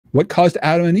What caused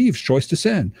Adam and Eve's choice to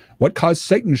sin? What caused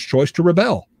Satan's choice to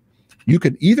rebel? You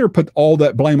can either put all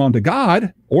that blame onto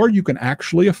God, or you can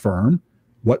actually affirm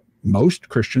what most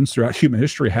Christians throughout human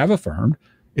history have affirmed,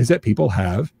 is that people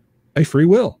have a free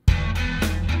will.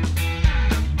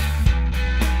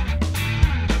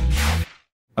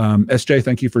 SJ,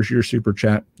 thank you for your super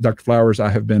chat. Dr. Flowers, I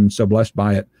have been so blessed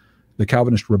by it. The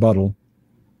Calvinist rebuttal.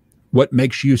 What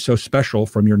makes you so special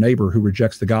from your neighbor who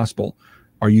rejects the gospel?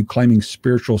 Are you claiming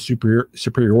spiritual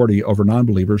superiority over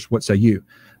non-believers? What say you?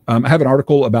 I have an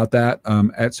article about that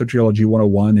at Soteriology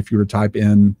 101. If you were to type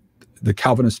in the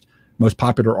Calvinist most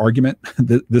popular argument,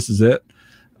 this is it.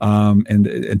 And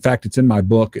in fact, it's in my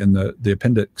book, in the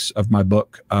appendix of my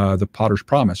book, The Potter's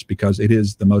Promise, because it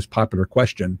is the most popular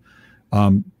question.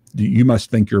 You must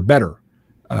think you're better.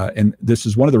 And this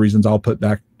is one of the reasons I'll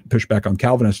push back on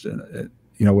Calvinists. You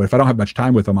know, if I don't have much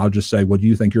time with them, I'll just say, well, do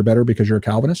you think you're better because you're a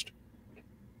Calvinist?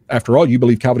 After all, you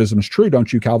believe Calvinism is true,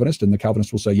 don't you, Calvinist? And the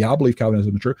Calvinist will say, yeah, I believe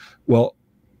Calvinism is true. Well,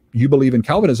 you believe in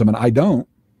Calvinism and I don't.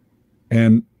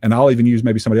 And I'll even use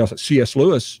maybe somebody else. C.S.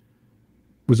 Lewis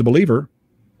was a believer.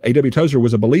 A.W. Tozer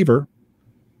was a believer.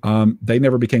 They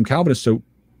never became Calvinists. So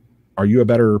are you a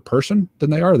better person than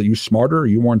they are? Are you smarter? Are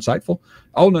you more insightful?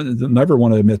 I'll never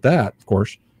want to admit that, of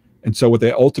course. And so what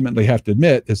they ultimately have to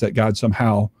admit is that God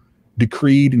somehow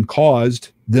decreed and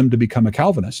caused them to become a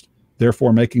Calvinist,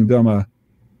 therefore making them a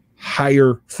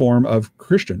higher form of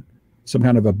Christian, some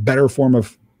kind of a better form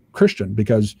of Christian,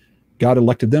 because God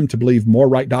elected them to believe more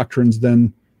right doctrines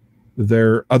than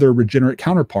their other regenerate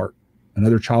counterpart,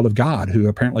 another child of God who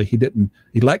apparently he didn't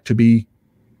elect to be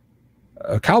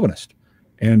a Calvinist.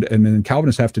 And then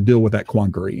Calvinists have to deal with that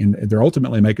quandary, and they're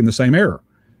ultimately making the same error.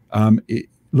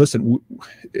 Listen,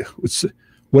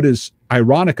 what is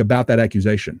ironic about that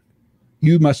accusation?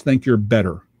 You must think you're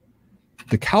better.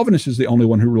 The Calvinist is the only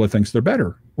one who really thinks they're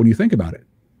better when you think about it.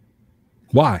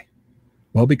 Why?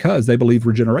 Well, because they believe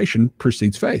regeneration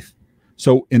precedes faith.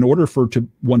 So in order for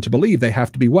one to believe, they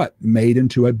have to be what? Made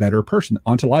into a better person,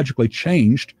 ontologically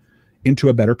changed into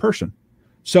a better person.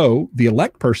 So the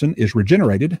elect person is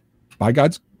regenerated by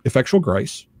God's effectual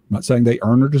grace. I'm not saying they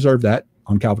earn or deserve that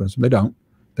on Calvinism. They don't.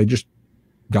 They just,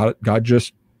 God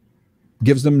just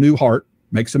gives them a new heart,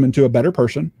 makes them into a better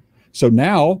person. So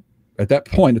now, at that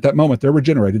point, at that moment, they're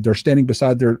regenerated. They're standing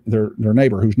beside their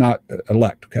neighbor who's not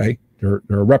elect, okay? They're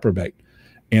a reprobate,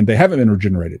 and they haven't been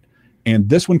regenerated. And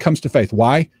this one comes to faith.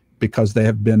 Why? Because they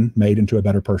have been made into a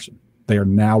better person. They are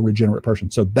now a regenerate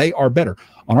person. So they are better.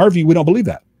 On our view, we don't believe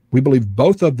that. We believe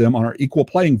both of them on our equal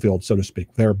playing field, so to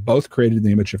speak. They're both created in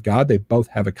the image of God. They both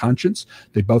have a conscience.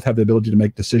 They both have the ability to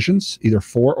make decisions, either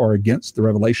for or against the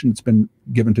revelation that's been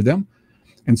given to them.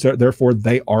 And so therefore,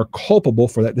 they are culpable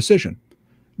for that decision.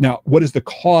 Now, what is the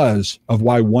cause of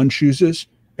why one chooses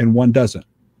and one doesn't?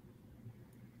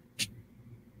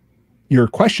 You're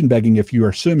question begging if you are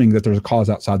assuming that there's a cause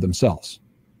outside themselves.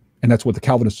 And that's what the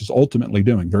Calvinist is ultimately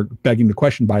doing. They're begging the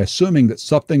question by assuming that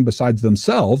something besides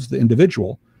themselves, the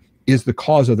individual, is the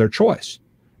cause of their choice.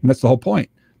 And that's the whole point.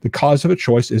 The cause of a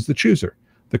choice is the chooser.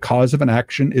 The cause of an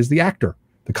action is the actor.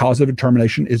 The cause of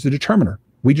determination is the determiner.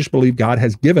 We just believe God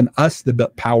has given us the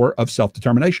power of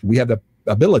self-determination. We have the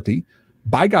ability,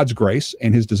 by God's grace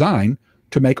and his design,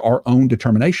 to make our own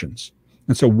determinations.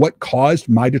 And so what caused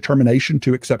my determination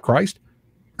to accept Christ?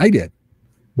 I did.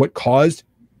 What caused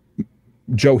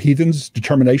Joe Heathen's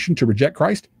determination to reject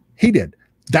Christ? He did.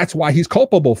 That's why he's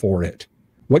culpable for it.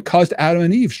 What caused Adam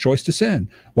and Eve's choice to sin?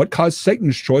 What caused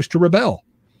Satan's choice to rebel?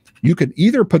 You could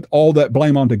either put all that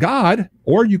blame onto God,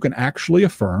 or you can actually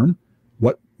affirm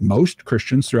what most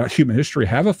Christians throughout human history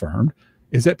have affirmed,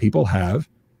 is that people have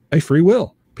a free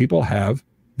will. People have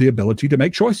the ability to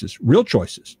make choices, real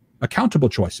choices, accountable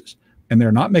choices. And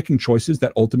they're not making choices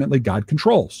that ultimately God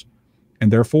controls.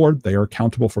 And therefore, they are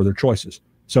accountable for their choices.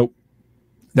 So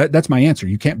that's my answer.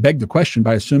 You can't beg the question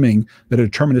by assuming that a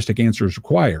deterministic answer is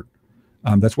required.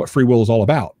 That's what free will is all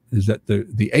about, is that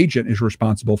the agent is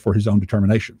responsible for his own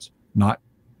determinations, not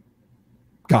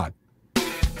God.